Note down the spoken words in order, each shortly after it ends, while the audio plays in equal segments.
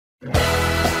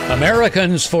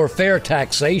Americans for Fair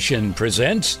Taxation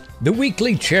presents the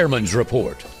Weekly Chairman's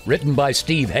Report, written by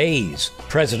Steve Hayes,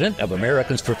 president of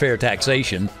Americans for Fair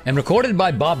Taxation, and recorded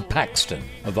by Bob Paxton,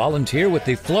 a volunteer with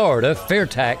the Florida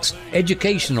FAIRtax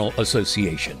Educational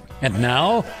Association. And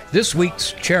now, this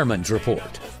week's Chairman's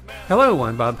Report. Hello,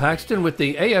 I'm Bob Paxton with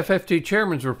the AFFT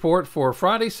Chairman's Report for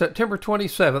Friday, September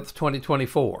 27th,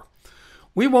 2024.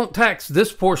 We won't tax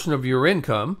this portion of your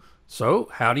income, so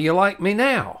how do you like me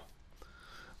now?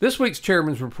 This week's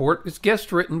Chairman's Report is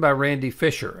guest written by Randy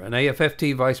Fischer, an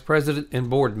AFFT Vice President and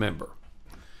Board Member.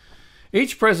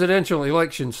 Each presidential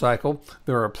election cycle,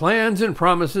 there are plans and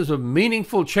promises of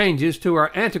meaningful changes to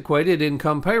our antiquated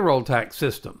income payroll tax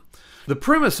system. The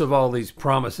premise of all these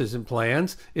promises and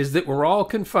plans is that we're all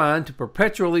confined to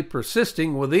perpetually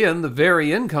persisting within the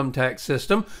very income tax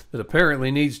system that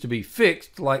apparently needs to be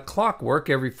fixed like clockwork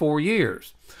every 4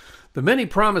 years. The many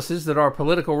promises that our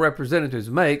political representatives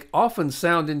make often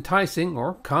sound enticing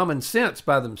or common sense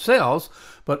by themselves,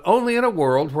 but only in a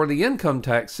world where the income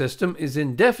tax system is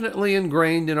indefinitely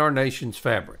ingrained in our nation's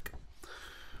fabric.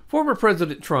 Former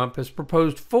President Trump has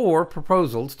proposed 4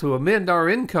 proposals to amend our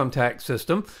income tax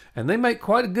system, and they make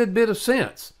quite a good bit of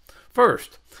sense.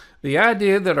 First, the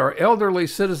idea that our elderly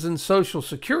citizens' Social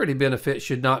Security benefits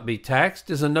should not be taxed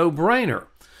is a no-brainer.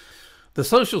 The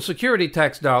Social Security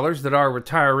tax dollars that our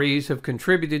retirees have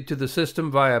contributed to the system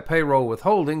via payroll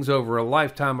withholdings over a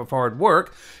lifetime of hard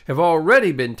work have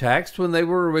already been taxed when they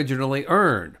were originally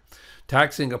earned.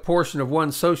 Taxing a portion of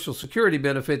one's Social Security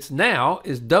benefits now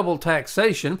is double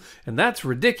taxation, and that's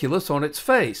ridiculous on its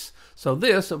face. So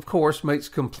this, of course, makes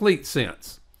complete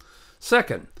sense.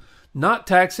 Second, not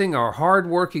taxing our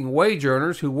hard-working wage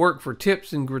earners who work for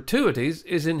tips and gratuities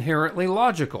is inherently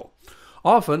logical.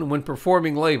 Often, when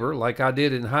performing labor, like I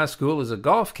did in high school as a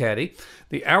golf caddy,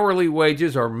 the hourly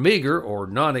wages are meager or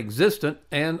non-existent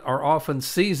and are often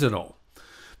seasonal.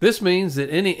 This means that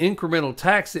any incremental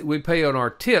tax that we pay on our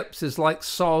tips is like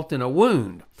salt in a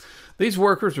wound. These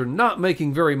workers are not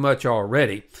making very much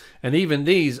already, and even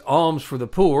these alms for the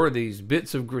poor, these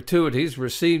bits of gratuities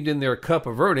received in their cup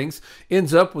of earnings,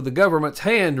 ends up with the government's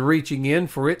hand reaching in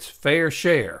for its fair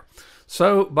share.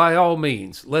 So, by all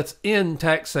means, let's end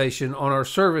taxation on our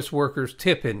service workers'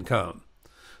 tip income.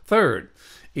 Third,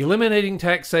 eliminating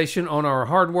taxation on our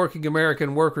hardworking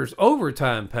American workers'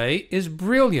 overtime pay is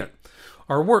brilliant.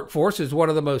 Our workforce is one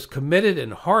of the most committed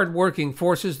and hardworking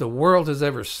forces the world has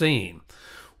ever seen.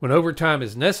 When overtime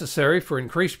is necessary for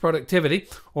increased productivity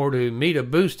or to meet a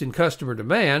boost in customer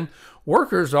demand,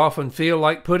 workers often feel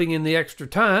like putting in the extra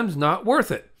time's not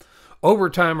worth it.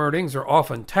 Overtime earnings are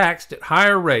often taxed at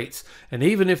higher rates, and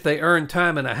even if they earn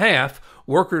time and a half,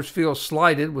 workers feel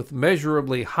slighted with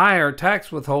measurably higher tax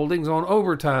withholdings on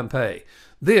overtime pay.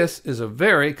 This is a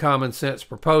very common sense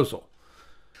proposal.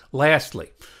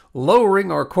 Lastly,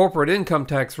 lowering our corporate income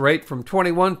tax rate from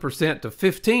 21% to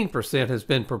 15% has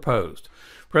been proposed.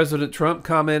 President Trump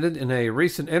commented in a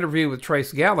recent interview with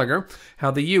Trace Gallagher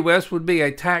how the U.S. would be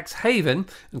a tax haven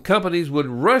and companies would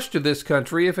rush to this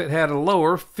country if it had a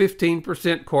lower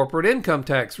 15% corporate income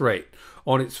tax rate.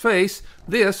 On its face,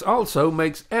 this also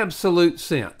makes absolute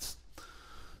sense.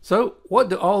 So, what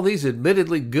do all these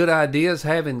admittedly good ideas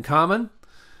have in common?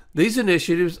 These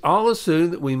initiatives all assume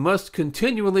that we must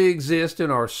continually exist in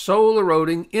our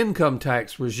soul-eroding income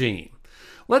tax regime.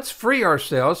 Let's free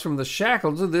ourselves from the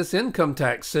shackles of this income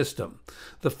tax system.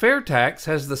 The FAIRtax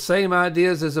has the same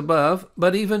ideas as above,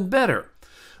 but even better.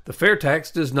 The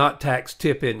FAIRtax does not tax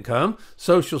tip income,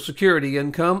 Social Security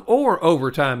income, or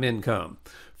overtime income.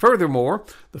 Furthermore,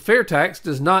 the FAIRtax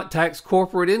does not tax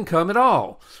corporate income at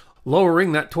all.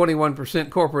 Lowering that 21%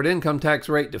 corporate income tax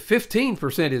rate to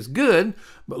 15% is good,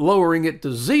 but lowering it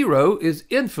to 0 is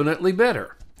infinitely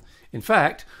better. In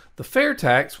fact, the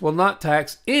FAIRtax will not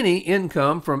tax any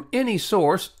income from any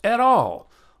source at all.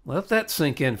 Let that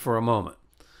sink in for a moment.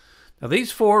 Now,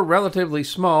 these 4 relatively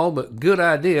small but good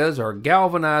ideas are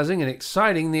galvanizing and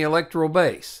exciting the electoral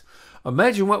base.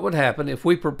 Imagine what would happen if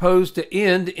we proposed to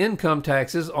end income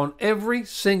taxes on every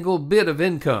single bit of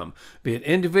income, be it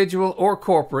individual or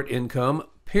corporate income,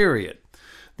 period.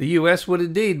 The U.S. would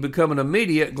indeed become an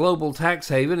immediate global tax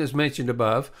haven, as mentioned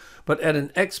above, but at an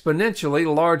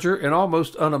exponentially larger and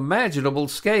almost unimaginable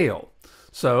scale.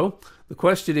 So, the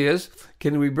question is,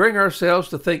 can we bring ourselves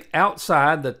to think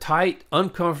outside the tight,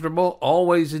 uncomfortable,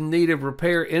 always in need of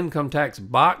repair income tax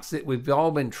box that we've all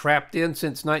been trapped in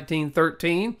since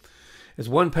 1913? As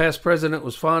one past president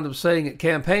was fond of saying at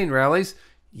campaign rallies,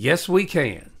 yes, we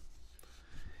can.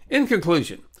 In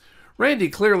conclusion, Randy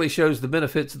clearly shows the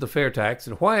benefits of the FAIRtax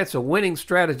and why it's a winning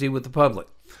strategy with the public.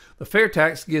 The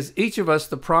FAIRtax gives each of us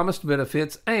the promised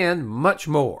benefits and much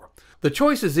more. The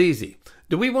choice is easy.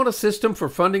 Do we want a system for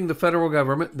funding the federal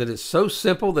government that is so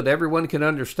simple that everyone can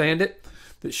understand it,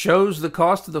 that shows the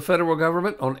cost of the federal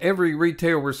government on every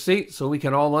retail receipt so we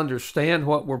can all understand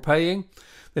what we're paying,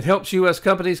 that helps U.S.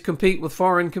 companies compete with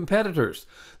foreign competitors,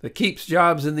 that keeps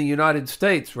jobs in the United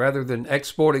States rather than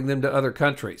exporting them to other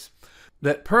countries,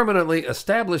 that permanently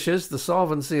establishes the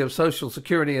solvency of Social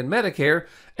Security and Medicare,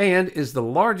 and is the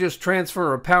largest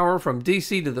transfer of power from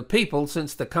D.C. to the people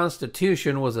since the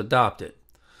Constitution was adopted?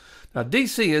 Now,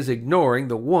 D.C. is ignoring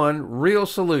the one real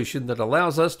solution that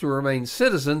allows us to remain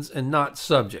citizens and not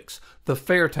subjects, the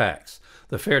FAIRtax.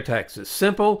 The FAIRtax is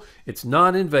simple, it's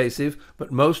non-invasive,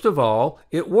 but most of all,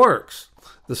 it works.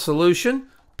 The solution?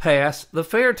 Pass the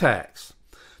FAIRtax.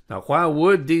 Now, why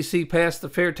would D.C. pass the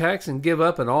FAIRtax and give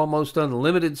up an almost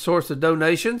unlimited source of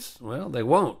donations? Well, they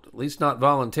won't, at least not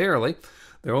voluntarily.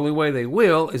 The only way they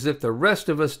will is if the rest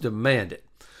of us demand it.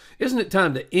 Isn't it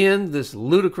time to end this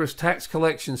ludicrous tax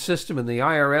collection system and the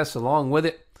IRS along with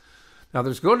it? Now,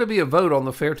 there's going to be a vote on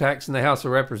the FAIRtax in the House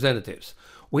of Representatives.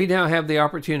 We now have the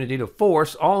opportunity to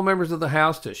force all members of the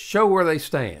House to show where they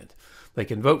stand. They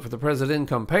can vote for the President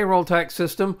income-payroll tax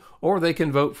system, or they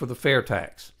can vote for the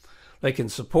FAIRtax. They can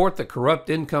support the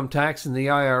corrupt income tax in the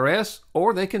IRS,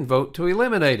 or they can vote to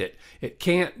eliminate it. It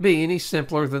can't be any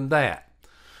simpler than that.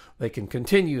 They can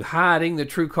continue hiding the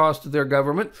true cost of their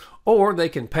government, or they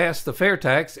can pass the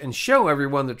FAIRtax and show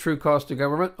everyone the true cost of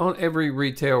government on every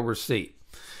retail receipt.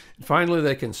 And finally,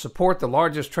 they can support the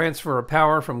largest transfer of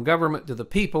power from government to the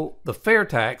people, the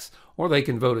FAIRtax, or they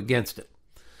can vote against it.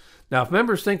 Now, if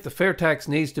members think the FAIRtax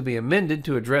needs to be amended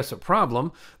to address a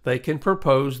problem, they can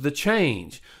propose the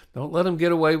change. Don't let them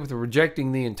get away with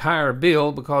rejecting the entire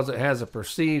bill because it has a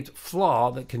perceived flaw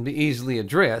that can be easily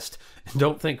addressed. And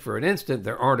don't think for an instant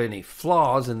there aren't any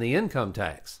flaws in the income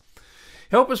tax.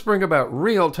 Help us bring about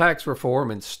real tax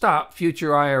reform and stop future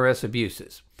IRS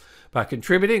abuses. By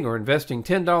contributing or investing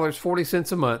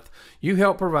 $10.40 a month, you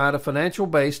help provide a financial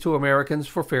base to Americans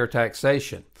for fair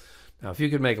taxation. Now, if you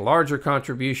can make larger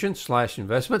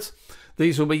contributions/investments,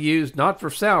 these will be used not for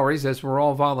salaries, as we're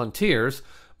all volunteers,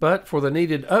 but for the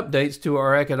needed updates to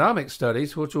our economic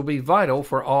studies, which will be vital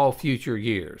for all future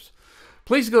years.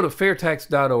 Please go to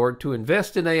FAIRtax.org to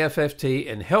invest in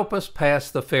AFFT and help us pass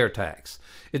the FAIRtax.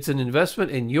 It's an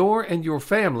investment in your and your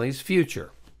family's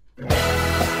future.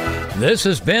 This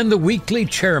has been the Weekly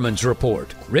Chairman's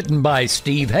Report, written by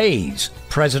Steve Hayes,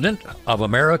 President of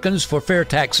Americans for Fair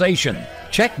Taxation.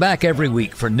 Check back every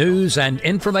week for news and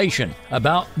information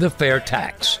about the fair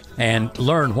tax, and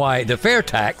learn why the fair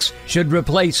tax should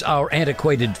replace our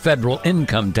antiquated federal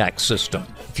income tax system.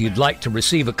 If you'd like to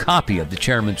receive a copy of the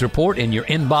Chairman's Report in your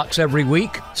inbox every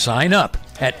week, sign up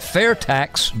at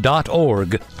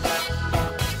FAIRtax.org.